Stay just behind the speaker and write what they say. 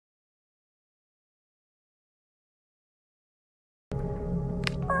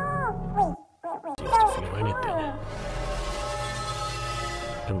anything.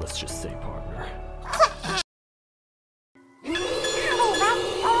 And let's just say partner.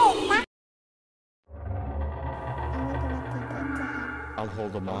 I'll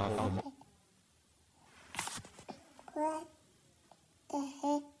hold him off. What the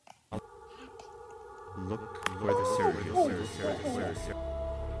heck? Look for the serious.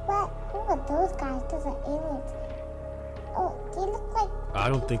 What? Who are those guys? Those are aliens. Oh, they look like... I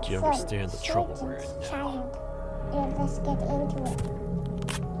don't think you understand the trouble we're in now. Child. Yeah, let's get into it.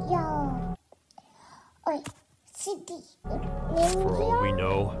 Yo. Oi, City. For all we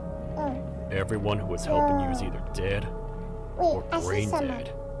know, everyone who was helping you is either dead or brain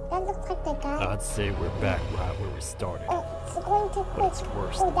dead. That looks like the guy. I'd say we're back right where we started. Oh, it's going to But it's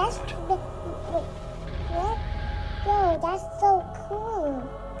worse than that's that. Wait, what? Yo, that's so cool.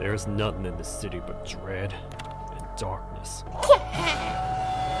 There's nothing in the city but dread and darkness.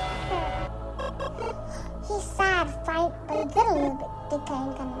 He's sad, fight, but he get a little bit thicker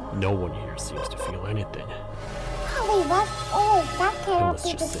and gonna... No one here seems to feel anything. Holy, what? Oh, that And cannot let's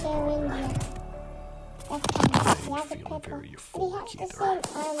be the just say same partner. Ranger. That's kind of... I He has ain't a feeling purple. very But he euphoric has the either. same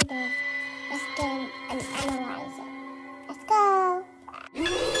arm though. Let's get an analyzer. Let's go.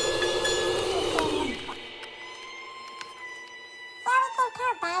 So we can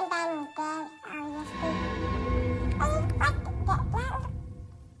tell Banban was dead, obviously.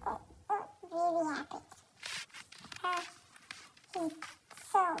 Really happy.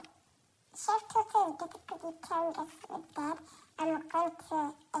 Chef Toast is difficulty turned us with dead, and we're going to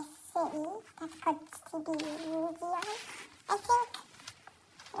a city that's called City Museum, I think.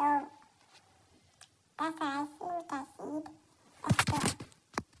 So, that's what I think I see. Let's go.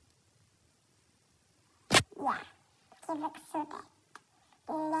 Yeah, it looks so good.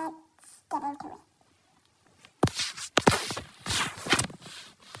 Let's get into it.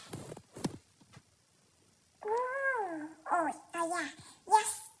 Ooh, oh yeah, yes,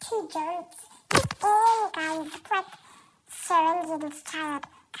 2 joints. This alien guy looks like Syringen's child.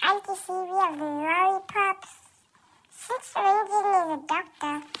 Can't you see we have lollipops? Since Syringen is a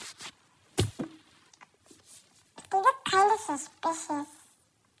doctor, they look kind of suspicious.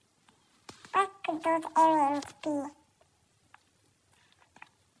 What could those aliens be?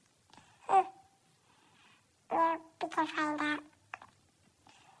 Well, we can find out.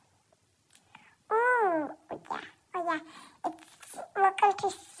 Ooh, oh yeah, it's welcome to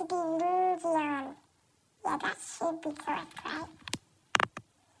City Museum. Yeah, that should be correct, right?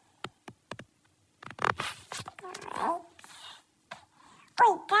 Alright.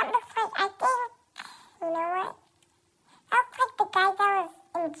 Wait, that looks like, I think, you know what? That looks like the guy that was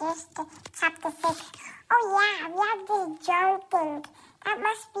in just chapter 6. Oh yeah, we have this drone thing. That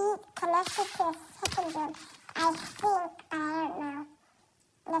must be connected to the second drone. I think, but I don't know.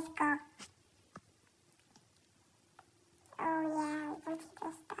 Let's go. Oh yeah, we can see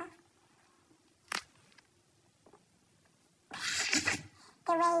this stuff.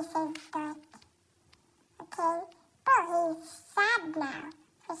 The way he says do it. Okay. Oh, he's sad now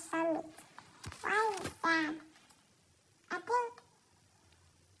for some reason. Why is he sad? I think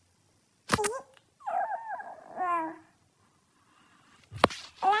whoa.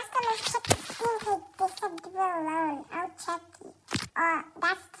 Last time I checked the screen page, they said leave it alone. I'll check it. Oh,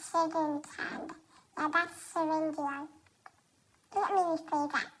 that's the surgeon's hand. Yeah, that's syringeal. Let me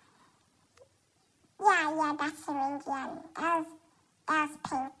rephrase that. Yeah, that's syringeal. That was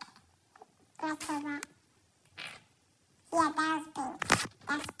pink. Let's go that. Yeah, that was pink.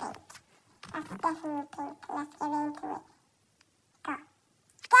 That's pink. That's definitely pink. Let's get into it. Go.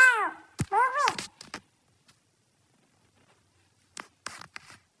 Go! Move it!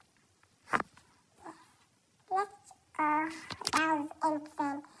 Let's go. That was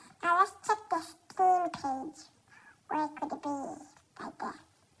insane. Now let's check the Steam page. Where could it be? Right there.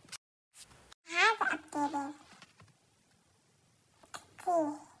 I have updated. See.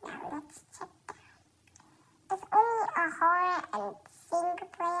 Now let's check that. It's only a horror and single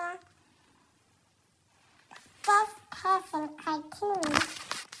player. First person cartoon.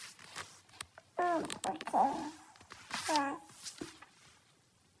 Okay. Yeah.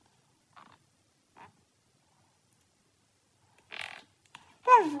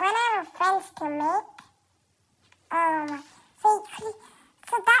 We've run out of friends to make.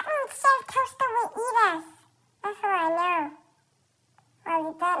 So that means Chef Toaster will eat us. That's what I know. Well,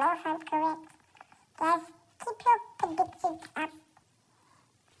 you don't know if I'm correct. Guys, keep your predictions up.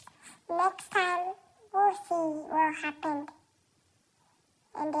 Next time, we'll see what happened.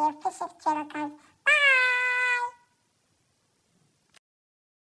 And the official channel, guys.